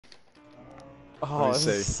Let me Oh, this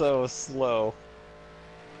is see. so slow.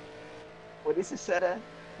 What is his set at,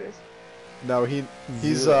 Chris? No, he's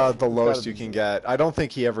Zero. the It's gotta lowest you be can zero. get. I don't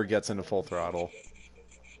think he ever gets into full throttle.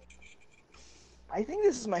 I think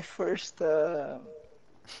this is my first pole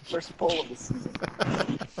of the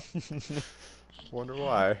season. Wonder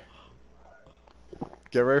why.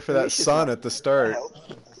 Get ready for that Harish is sun not at the gonna start. help.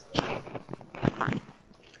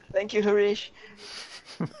 Thank you, Harish.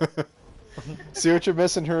 See what you're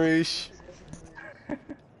missing, Harish.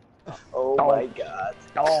 Oh Oh, my God!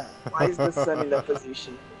 oh, Why is the sun in that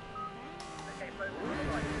position?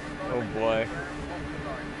 oh boy.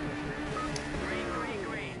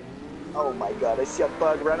 Oh my God! I see a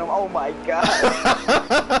bug random. Oh my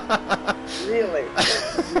God! Really?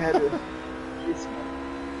 You had to kiss me.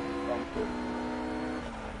 Bumper.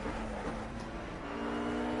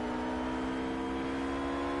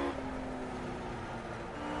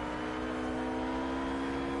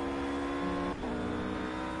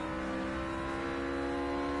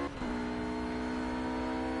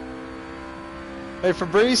 Hey,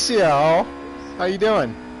 Fabricio. How you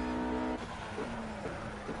doing?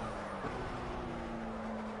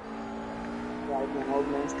 Driving an old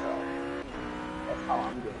man's car. That's how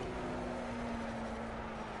I'm doing.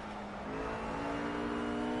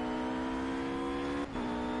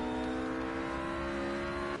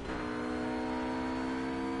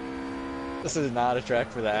 This is not a track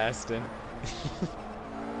for the Aston.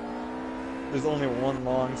 There's only one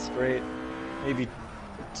long straight, maybe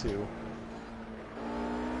two.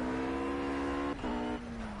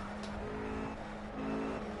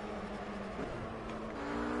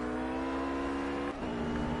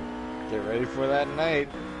 Get ready for that night.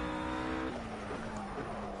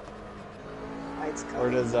 Night's Or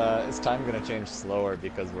coming. is time gonna change slower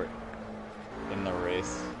because we're in the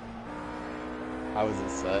race? How is it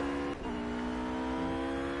set?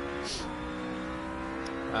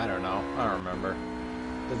 I don't know. I don't remember.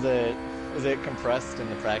 Is it compressed in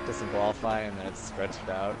the practice and qualifying and then it's stretched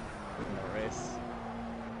out in the race?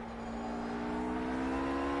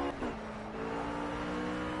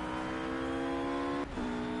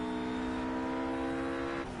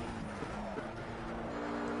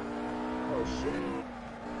 Oh shit.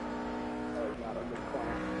 That was not a good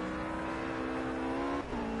corner.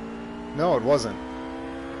 No, it wasn't.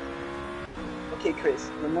 Okay, Chris,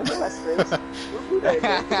 remember last race? Who did I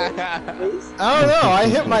hit today? Race? I don't know. I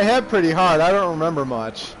hit my head pretty hard. I don't remember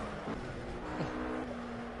much.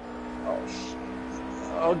 Oh shit.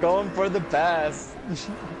 Oh, going for the pass.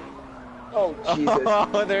 Oh Jesus.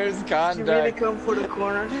 Oh, there's Did you really contact. come for the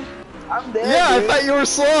corner? I'm there, Yeah, dude. I thought you were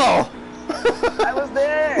slow. I was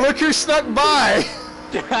there. Look who snuck by.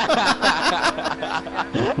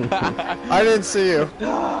 I didn't see you.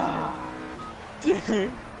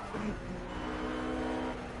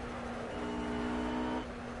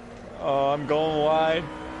 Oh, I'm going wide.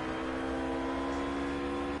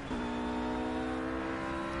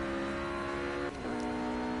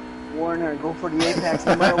 Warner, go for the apex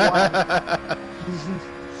no matter what.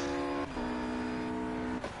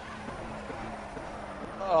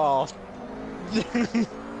 Oh.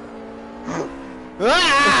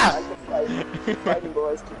 Ah! Fighting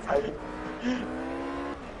boys, keep fighting.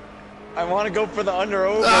 I want to go for the under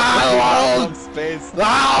over. Ah, but some space.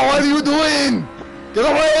 Ah, what are you doing? Get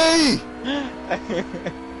away!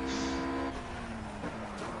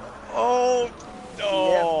 Oh.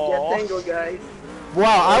 Oh. Get tango, guys.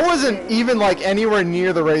 Wow, I wasn't even like anywhere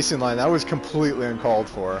near the racing line. That was completely uncalled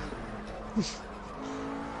for.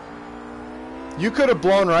 You could have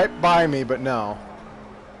blown right by me, but no.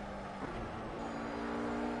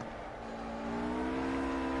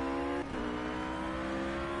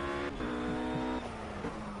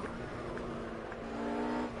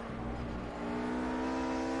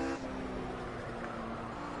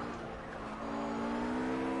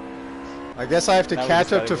 I guess I have to Now we catch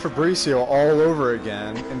just up to gotta Fabricio all over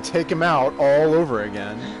again and take him out all over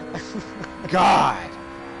again. God!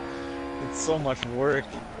 It's so much work.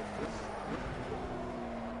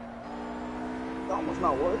 It's almost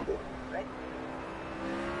not worth it, right?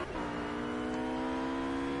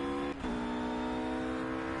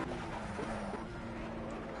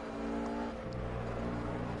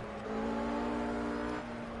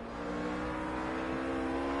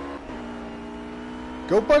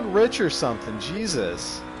 Go bug Rich or something,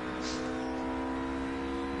 Jesus.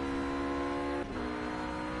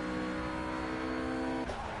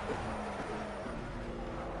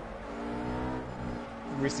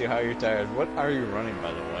 We see how you're tired. What are you running,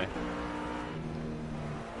 by the way?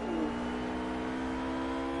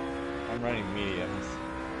 I'm running mediums.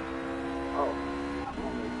 Oh, I'm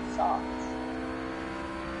only socks.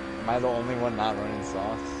 Am I the only one not running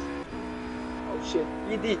softs? Oh shit.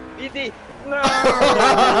 BD! BD! No!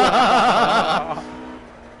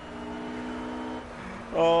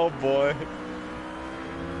 Oh boy.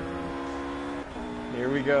 Here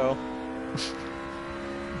we go.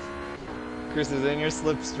 Chris is in your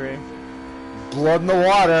slipstream. Blood in the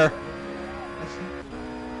water.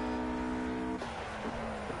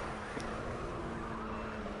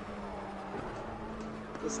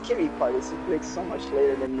 The scary part is he breaks so much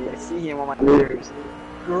later than me. I see him on my nerves.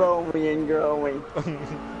 Growing and growing.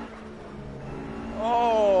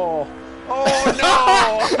 Oh! Oh no!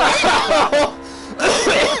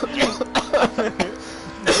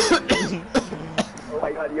 Oh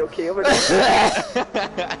my god, you okay over there?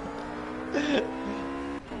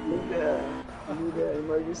 Need the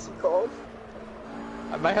emergency call?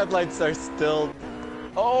 My headlights are still...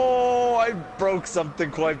 Oh! I broke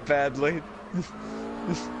something quite badly.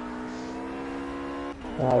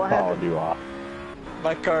 I followed you off.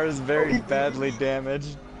 My car is very badly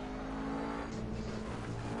damaged.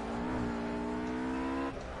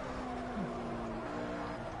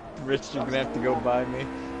 Rich, you're gonna have to go by me.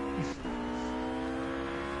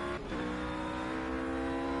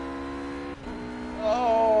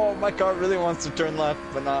 Oh, my car really wants to turn left,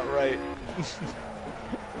 but not right.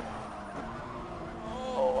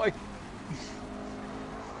 Oh, I...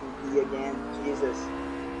 BD again, Jesus.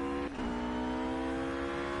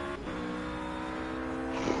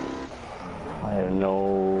 I have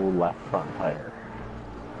no left front tire.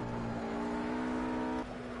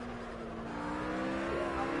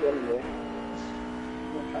 Yeah, I'm getting there.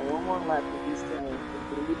 I'm gonna try one more lap with these tires.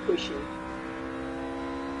 They're gonna be pushing.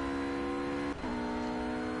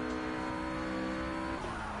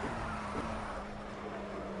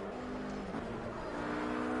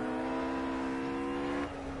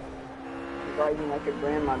 I'm driving like a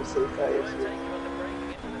grandma to save tires here.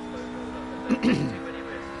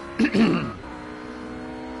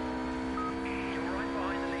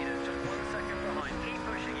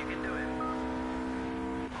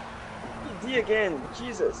 BD again,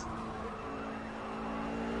 Jesus.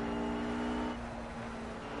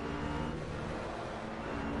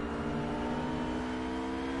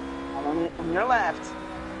 I'm on your left.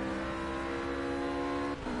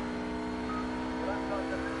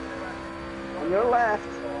 On your left.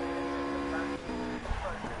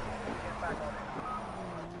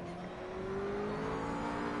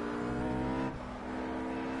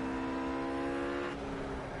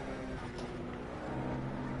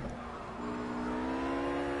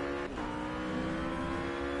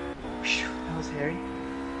 Phew, that was hairy.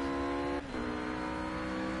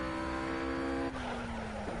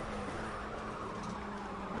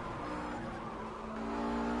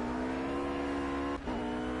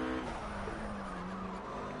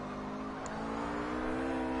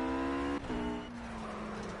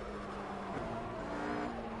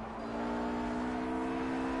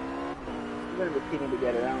 We're gonna repeat it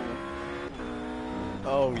together, aren't we?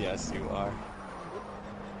 Oh, yes, you are.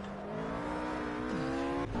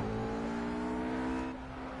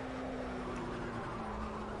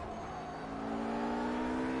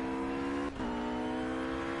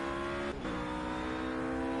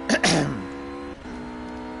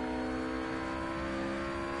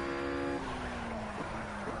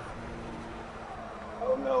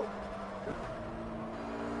 Oh no.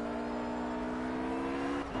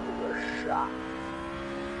 We're shot.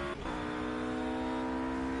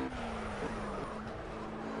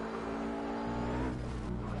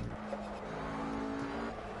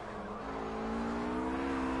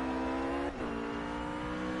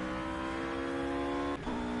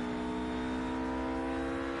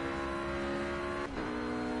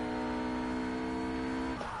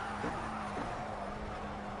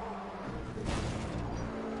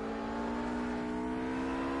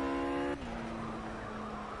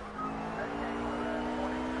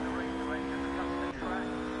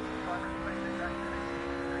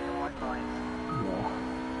 No.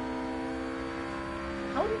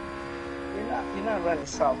 How do you're not running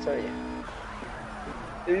soft, are you?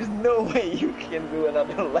 There's no way you can do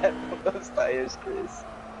another lap of those tires, Chris.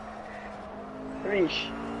 Harish,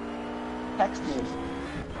 text me.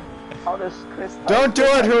 How does Chris? Don't do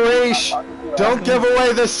it, Harish! Don't give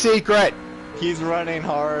away the secret! He's running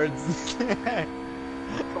hard.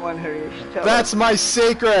 Come on, Harish. Tell That's us. my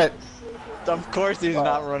secret! Of course he's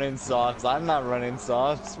not running softs. I'm not running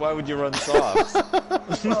softs. Why would you run softs?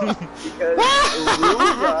 Because the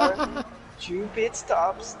rules are 2 pit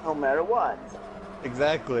stops no matter what.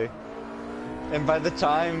 Exactly. And by the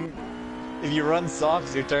time, if you run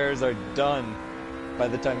softs, your tires are done by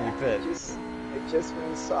the time you pit. I just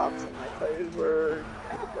ran softs and my tires were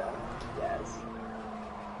kind of done.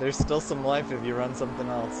 There's still some life if you run something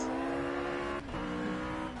else.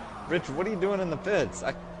 Rich, what are you doing in the pits?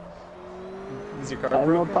 Is your car I have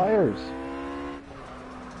no broken? tires.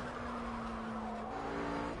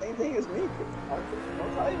 Same thing as me.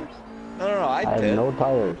 No tires. No, I I'd have pit. no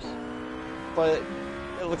tires. But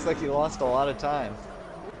it looks like you lost a lot of time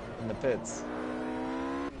in the pits.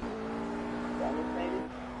 Damage maybe.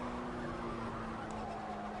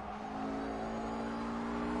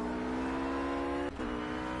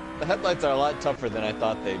 The headlights are a lot tougher than I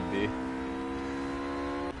thought they'd be.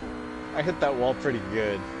 I hit that wall pretty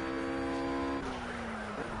good.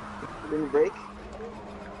 Didn't break.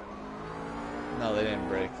 No, they didn't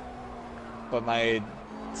break. But my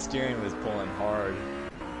steering was pulling hard.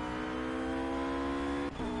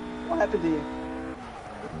 What happened to you?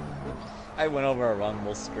 I went over a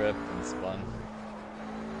rumble strip and spun.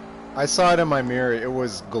 I saw it in my mirror. It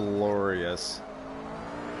was glorious.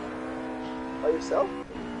 By yourself?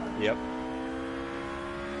 Yep.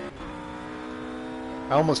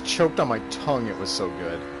 I almost choked on my tongue. It was so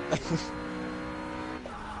good.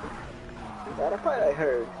 That part I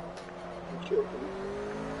heard. I'm sure.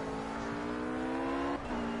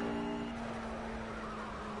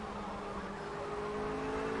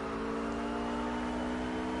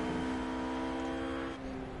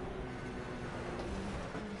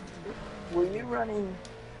 Were you running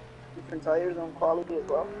different tires on quality as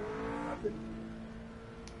well?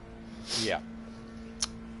 Yeah.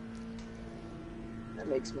 That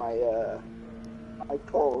makes my my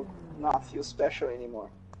pole not feel special anymore.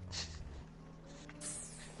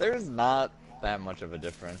 There's not that much of a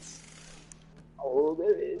difference. Oh,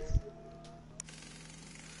 there is.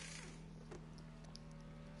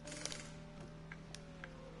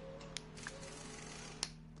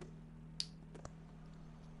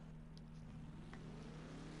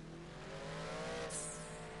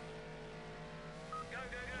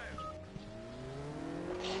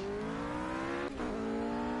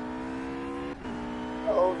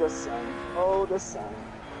 Oh, the sun. Oh, the sun.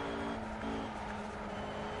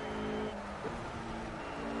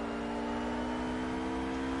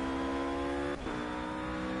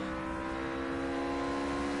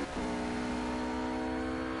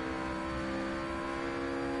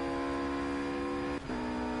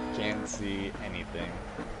 Can't see anything.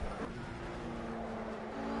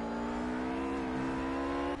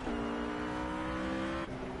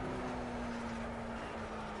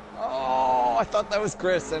 Oh, I thought that was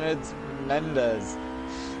Chris, and it's Mendez.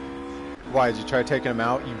 Why, did you try taking him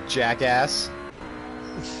out, you jackass?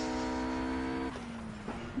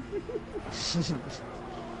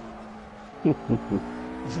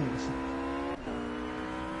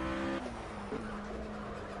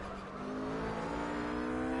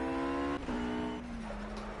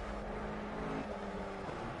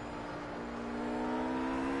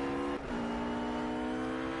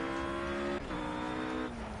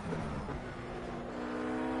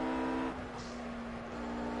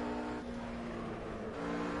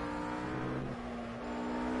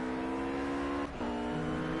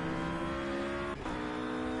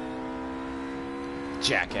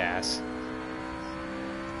 Jackass.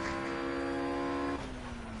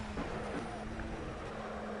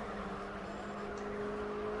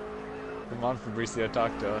 Come on, Fabricio,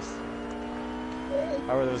 talk to us.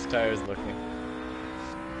 How are those tires looking?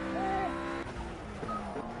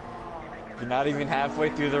 You're not even halfway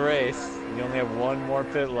through the race. You only have one more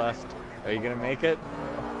pit left. Are you gonna make it?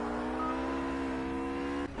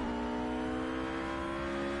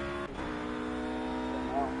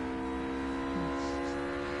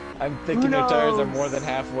 I'm thinking your tires are more than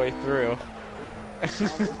halfway through.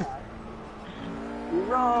 You're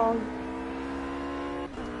wrong.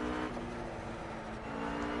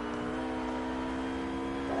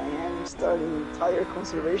 I am starting tire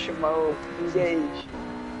conservation mode. Engage.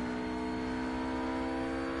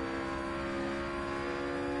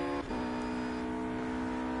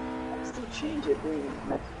 I still change it during the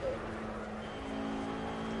next day.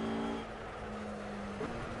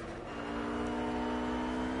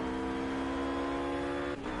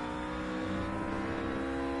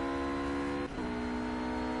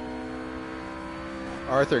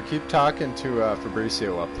 Arthur, keep talking to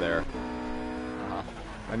Fabricio up there. Uh-huh.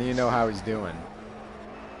 I need to know how he's doing.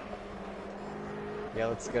 Yeah,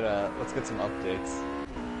 let's get some updates.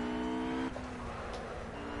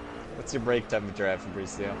 What's your brake temperature at,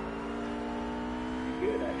 Fabricio?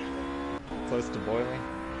 Good, actually. Close to boiling?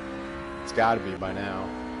 It's got to be by now.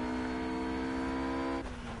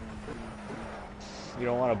 You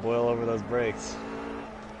don't want to boil over those brakes.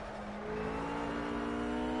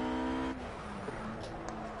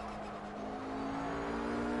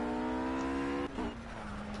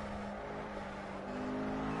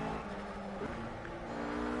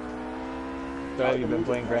 So have you been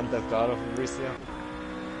playing Grand Theft Auto, Fabricio?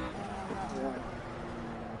 Yeah.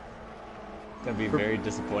 It's gonna be very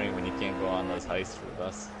disappointing when you can't go on those heists with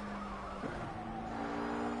us.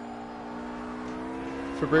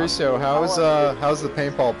 Fabricio, how's the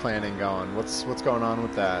paintball planning going? What's going on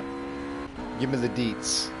with that? Give me the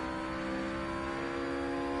deets.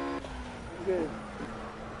 Good.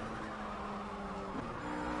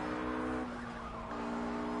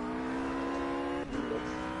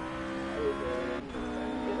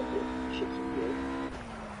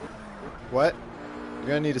 What? You're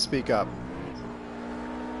gonna need to speak up.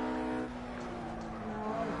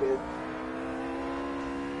 I'm good.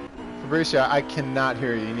 Fabricio, I cannot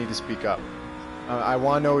hear you. You need to speak up. I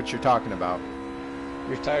want to know what you're talking about.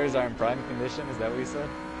 Your tires are in prime condition, is that what you said?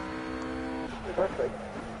 Perfect.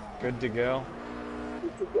 Good to go.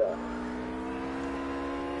 Good to go.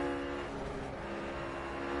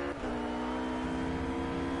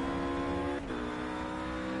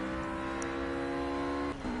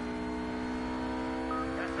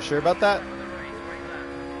 You sure about that?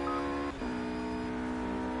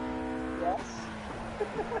 Yes.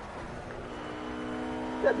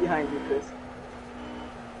 Get behind you, Chris.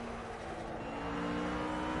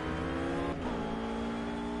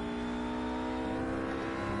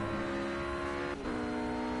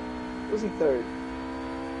 Who's in third?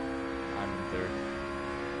 I'm in third.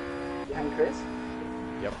 Behind Chris?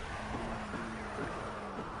 Yep.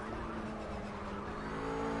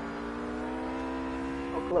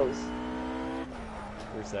 How close?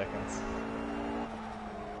 4 seconds.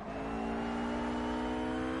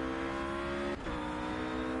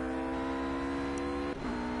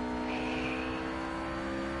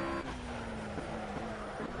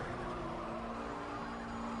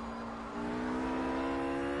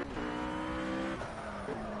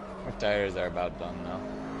 My tires are about done now.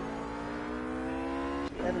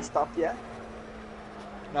 You haven't stopped yet?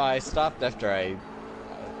 No, I stopped after I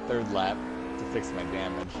third lap to fix my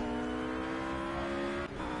damage.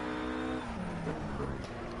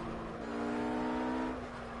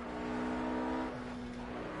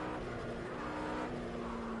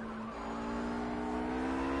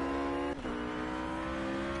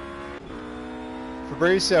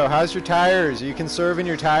 Fabricio, how's your tires? Are you conserving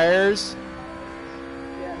your tires?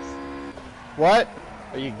 Yes. What?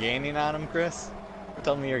 Are you gaining on him, Chris?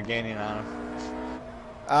 Tell me you're gaining on him.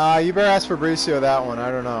 You better ask Fabricio that one. I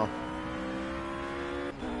don't know.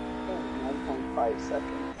 9.5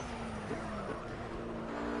 seconds.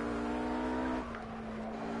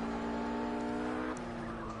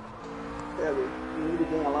 Yeah, we need to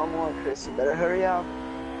gain a lot more, Chris. You better hurry up.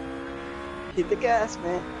 Hit the gas,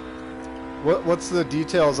 man. What's the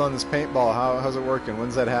details on this paintball? How's it working?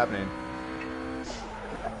 When's that happening?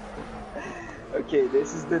 Okay,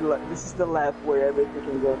 this is the lap where everything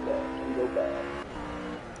can go bad.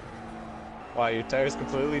 Wow, your tire's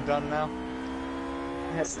completely done now?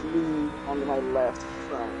 It has sleeve on my left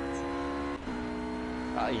front.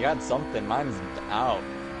 You got something. Mine's out.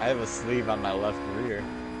 I have a sleeve on my left rear.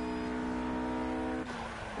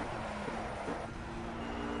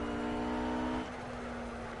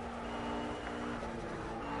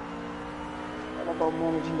 What about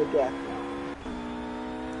managing the gap now?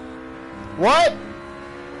 What?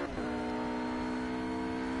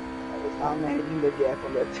 I was not managing the gap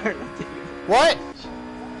on the alternative. What?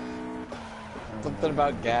 Something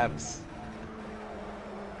about gaps.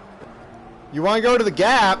 You want to go to the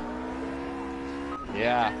Gap?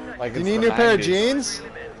 Yeah, like You it's need a the new pair of 90s. jeans?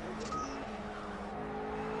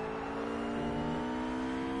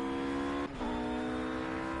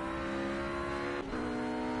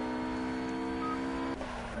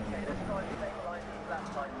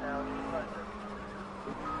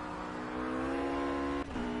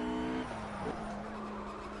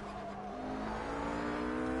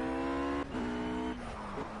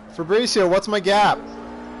 Fabricio, what's my gap?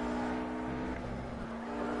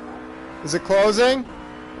 Is it closing?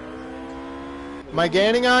 Am I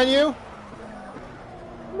gaining on you?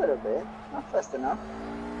 A little bit, not fast enough.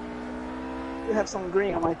 You have some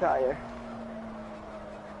green on my tire.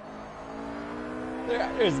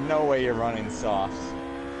 There's no way you're running soft.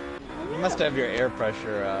 You must have your air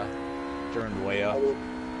pressure turned way up.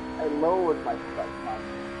 I lowered my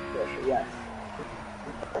pressure, yes.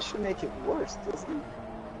 That should make it worse, doesn't it?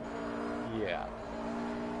 Yeah.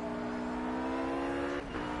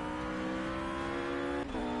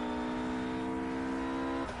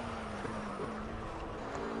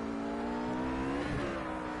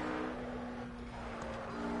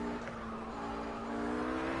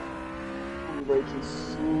 I'm braking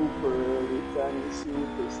super early, turning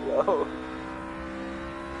super slow.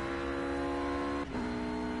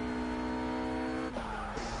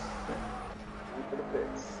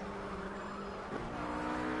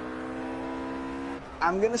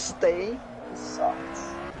 I'm gonna stay soft.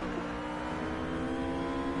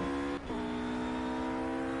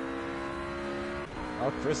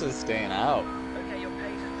 Oh, Chris is staying out.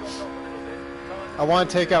 I want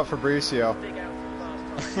to take out Fabricio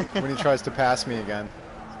when he tries to pass me again.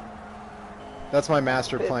 That's my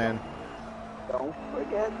master plan. Don't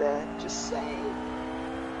forget that. Just saying.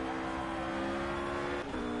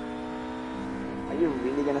 Are you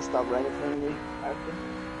really gonna stop right in front of me, Arthur?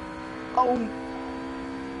 Oh!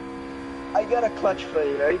 I got a clutch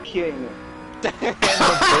failure. Are you kidding me?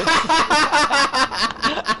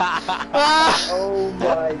 Oh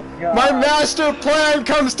my god. My master plan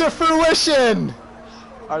comes to fruition!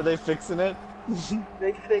 Are they fixing it?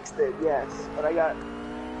 They fixed it, yes. But I got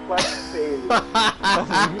clutch failure.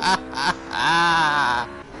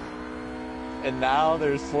 And now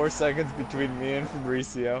there's 4 seconds between me and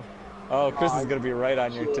Fabricio. Oh, Chris is gonna be right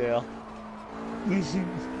on your tail.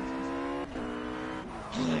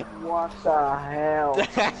 What the hell?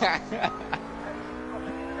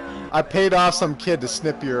 I paid off some kid to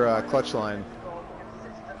snip your clutch line.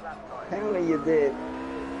 Apparently you did.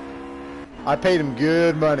 I paid him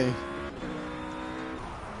good money.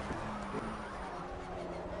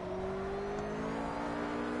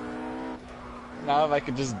 Now if I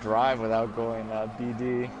could just drive without going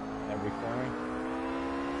BD every corner.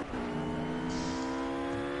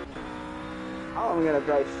 How am I gonna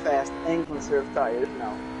drive fast and conserve tires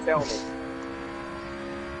now? Tell me.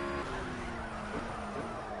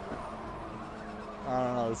 I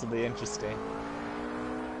don't know, this will be interesting.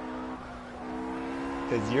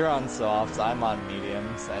 Because you're on softs, I'm on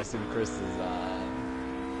mediums. I assume Chris is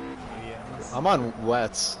on mediums. I'm on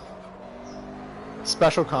wets.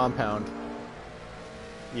 Special compound.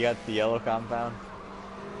 You got the yellow compound?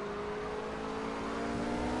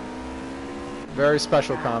 Very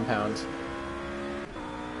special compound.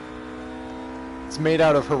 It's made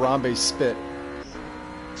out of Harambe spit.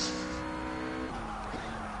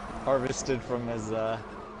 Harvested from his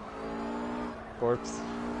corpse.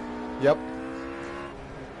 Yep.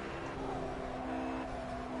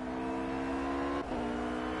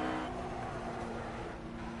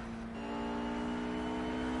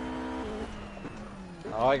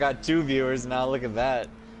 Oh, I got 2 viewers now, look at that.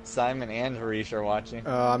 Simon and Harish are watching.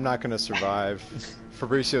 I'm not gonna survive.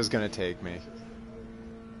 Fabricio's gonna take me.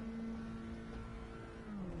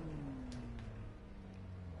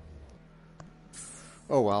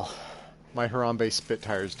 Oh well. My Harambe spit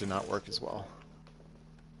tires did not work as well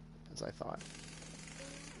as I thought.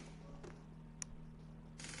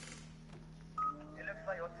 It looks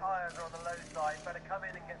like your tires are on the low side. Better come in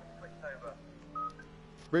and get them switched over.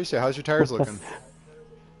 Fabricio, how's your tires looking?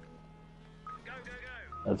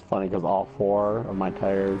 That's funny because all 4 of my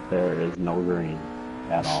tires, there is no green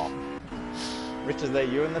at all. Rich, is that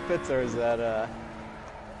you in the pits or is that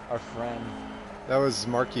our friend? That was I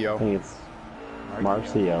Markio. think it's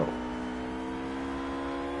Marcio.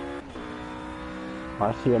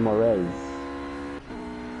 Marcio Morez.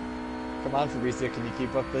 Come on, Fabricio, can you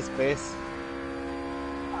keep up this pace?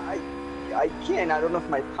 I can. I don't know if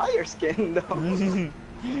my tires can though.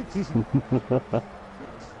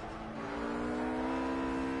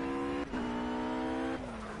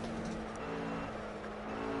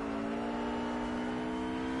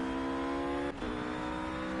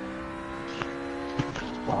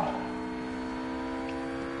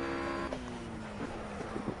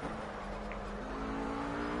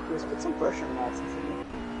 Just put some pressure on that.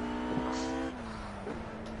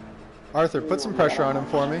 Arthur, put some pressure on him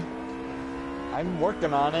for me. I'm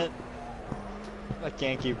working on it. I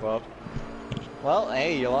can't keep up. Well,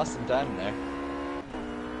 hey, you lost some time there.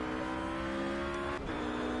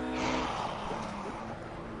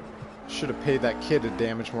 Should have paid that kid to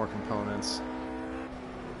damage more components.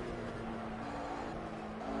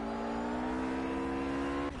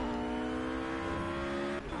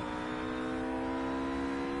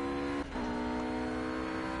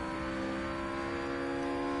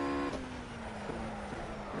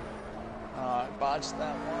 Oh, I botched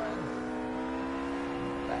that one.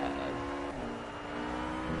 Bad.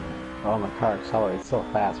 Oh, my car accelerates so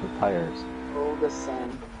fast with tires. Oh, the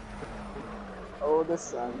sun. Oh, the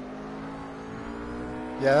sun.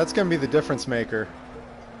 Yeah, that's gonna be the difference maker.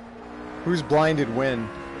 Who's blinded win?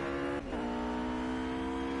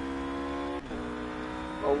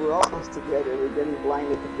 Well, we're almost together. We're getting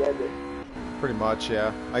blinded together. Pretty much,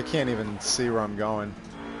 yeah. I can't even see where I'm going.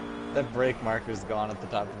 That brake marker's gone at the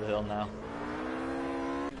top of the hill now.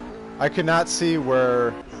 I could not see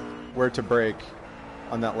where to brake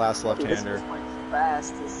on that last left-hander. This was my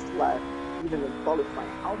fastest lap, even in qualifying.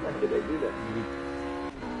 How the heck did I do that?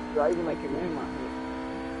 Driving like a maniac.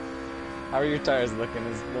 How are your tires looking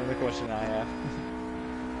is the only question I have.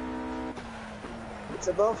 It's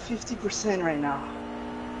about 50% right now.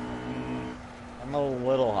 I'm a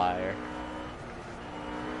little higher.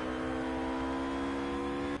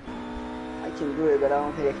 I can do it, but I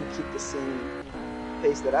don't think I can keep the same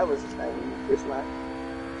pace that I was having the first lap.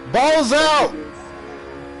 Balls out!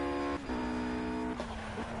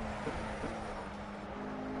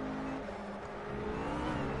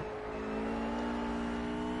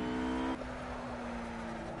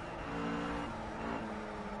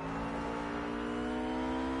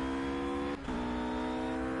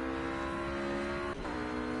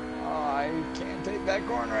 I can't take that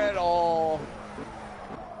corner at all.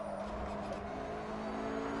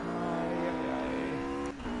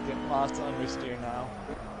 Getting lots of understeer now.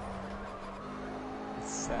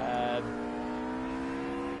 It's sad.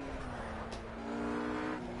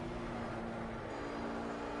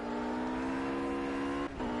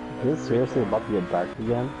 Is it seriously about to get dark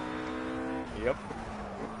again? Yep.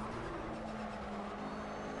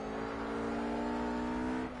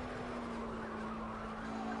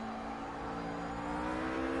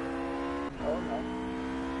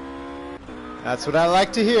 That's what I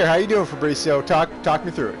like to hear. How you doing, Fabricio? Talk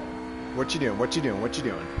me through it. What you doing? What you doing? What you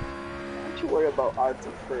doing? Don't you worry about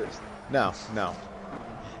Arthur first. No.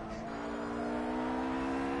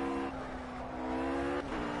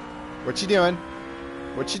 What you doing?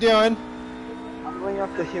 What you doing? I'm going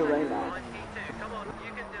up the hill right now. Come on,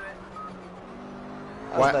 you can do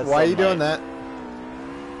it. Why are you doing that?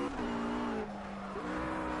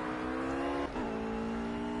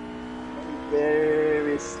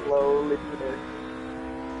 Very slowly there.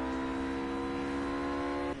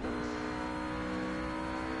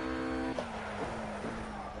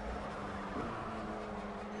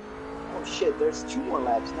 Oh shit, there's 2 more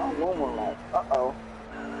laps, not 1 more lap. Uh-oh.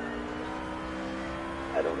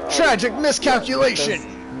 I don't know. Tragic miscalculation!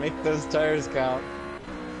 Make those tires count.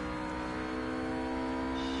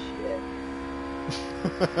 Shit.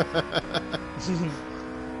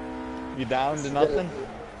 You down to nothing?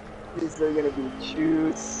 These are gonna be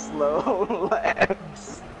 2 slow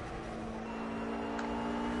laps.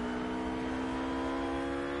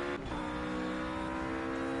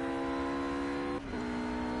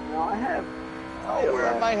 Now I have. Oh, where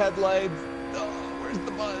are my headlights? Oh, where's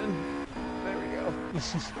the button? There we go.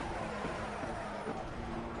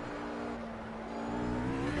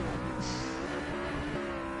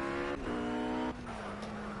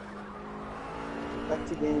 Back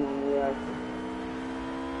to game when we are.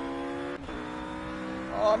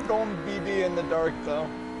 Oh, I'm going BD in the dark though.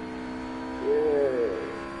 Yeah.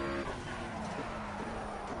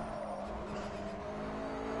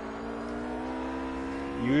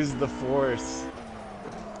 Use the force.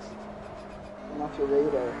 Turn off your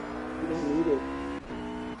radar. You don't need it.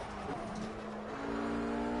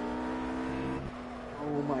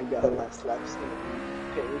 Oh my god, last lap's gonna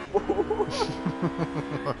be painful.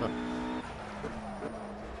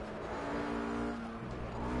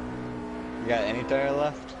 You got any tire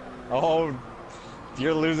left? Oh,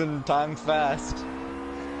 you're losing time fast. I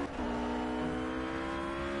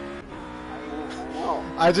know.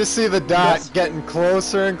 I just see the dot Yes. getting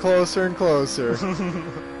closer and closer and closer. Watch out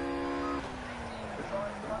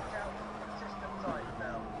system times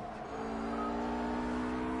now.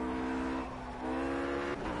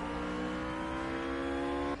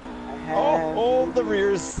 I have. Oh, the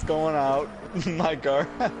rear's going out. My car.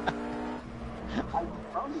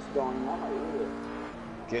 I'm just going on my rear.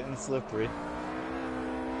 Getting slippery.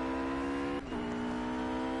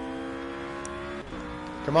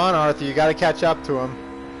 Come on, Arthur, you gotta catch up to him.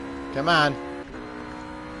 Come on.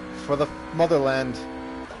 For the motherland.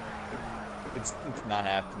 It's not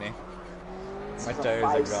happening. My For tires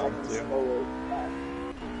 5 are gone seconds too. slower.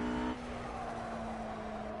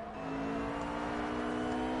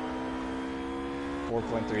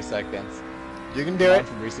 4.3 seconds. You can do it.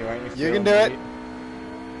 Fabricio, aren't You feeling can do it. great?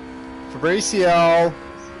 Fabricio.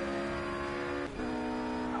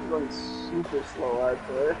 I'm going super slow out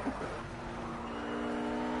there.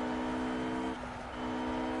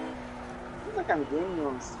 Feels like I'm gaining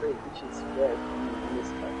on straight, which is rare for me in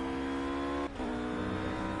this car.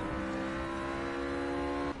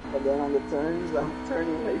 But then on the turns, I'm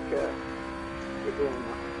turning like a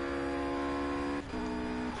Brno.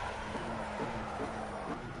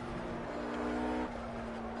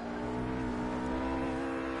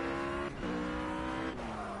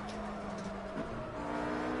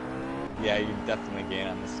 Yeah, you definitely gain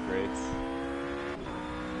on the straights.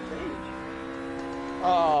 Sage.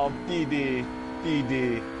 Oh, BD.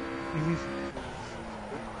 BD.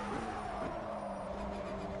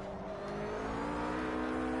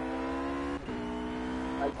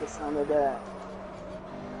 sound of that.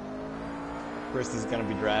 Chris is gonna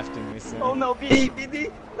be drafting me soon. Oh no,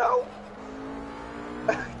 BD, no!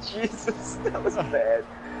 Jesus, that was bad.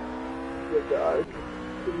 The dark.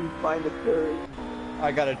 Couldn't find the curve.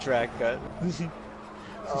 I got a track cut.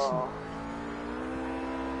 Oh.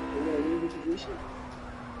 You're gonna leave the position?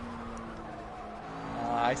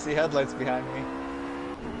 I see headlights behind me.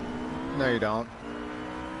 No, you don't.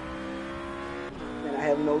 And I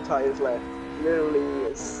have no tires left. Literally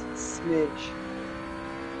a smidge.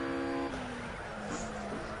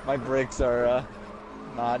 My brakes are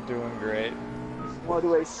not doing great. What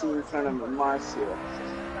do I see in front of me? Marcio.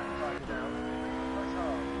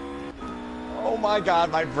 Oh my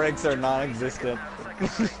god, my brakes are non-existent.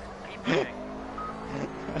 It's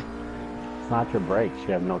not your brakes,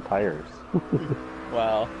 you have no tires.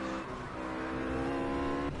 Wow.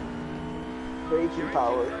 Braking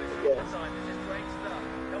power. Yes.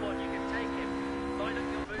 Come on, you can take him. Line up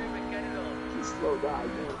your move and get it on. He's slow down.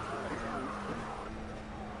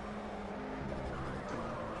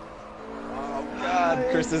 Oh god,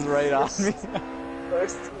 Chris is right on me.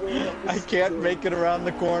 First win of the I can't season. make it around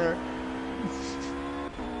the corner.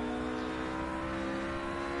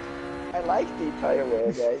 I like the tire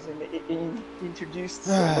wear, guys, and it introduced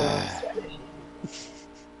some strategy.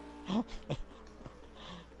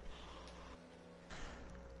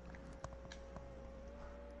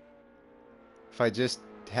 If I just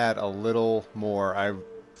had a little more,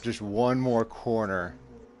 just one more corner.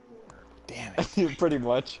 Damn it. Pretty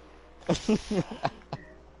much.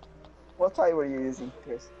 What tire were you using,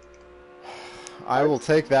 Chris? I will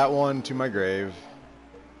take that one to my grave.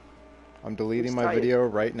 I'm deleting Which my tire? video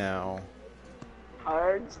right now.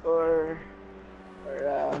 Hard or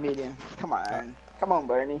medium? Come on. Come on,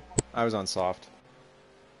 Bernie. I was on soft.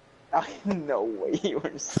 No way you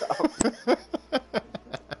were soft.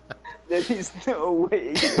 There is no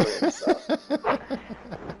way you were soft.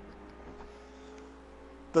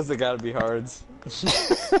 Does it gotta be hards?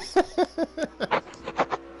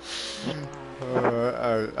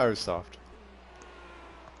 I was soft.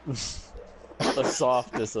 The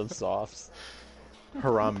softest of softs.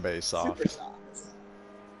 Harambe soft. Super soft.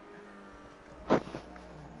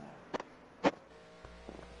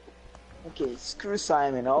 Okay, screw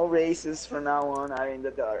Simon. All races from now on are in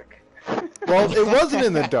the dark. Well, it wasn't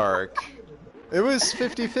in the dark. It was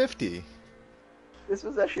 50-50. This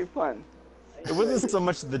was actually fun. It wasn't so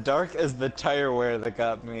much the dark as the tire wear that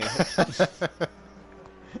got me.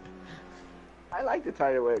 I like the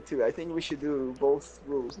tire wear too. I think we should do both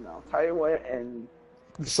rules now. Tire wear and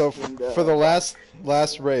So for the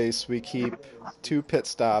last race, we keep 2 pit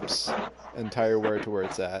stops and tire wear to where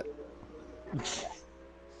it's at.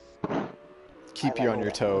 Keep you on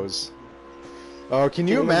your toes. Oh, can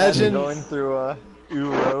you imagine going through Eau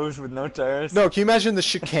Rouge with no tires? No, can you imagine the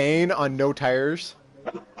chicane on no tires?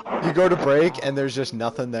 You go to brake and there's just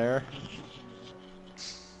nothing there.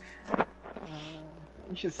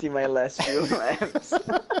 you should see my last few laps. It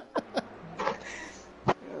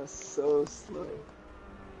was so slow.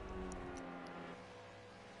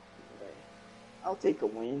 I'll take a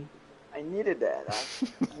win. I needed that.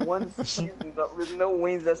 One season with no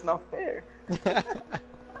wins, that's not fair.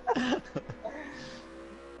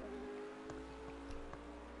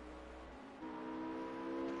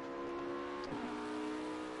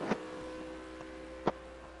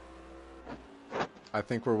 I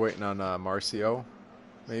think we're waiting on Marcio,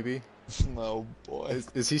 maybe. Oh boy.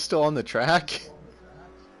 Is he still on the track?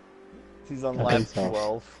 He's on I lap think so.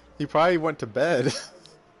 12. He probably went to bed.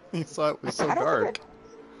 He saw it was so I don't dark.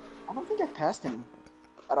 I don't think I passed him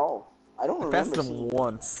at all. I don't I passed remember him seeing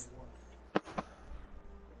once.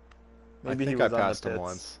 Maybe I think he I was passed on the him pits.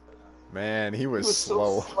 once. Man, he was, He was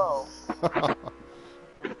slow. so slow.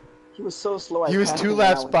 He was so slow. He was 2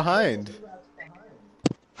 laps behind.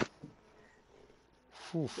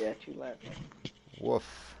 Oof. Yeah, 2 laps.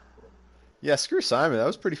 Woof. Yeah, screw Simon. That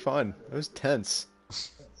was pretty fun. It was tense.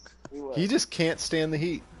 He just can't stand the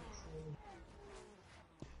heat.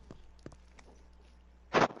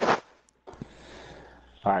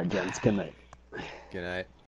 Alright, gents, good night. Good night.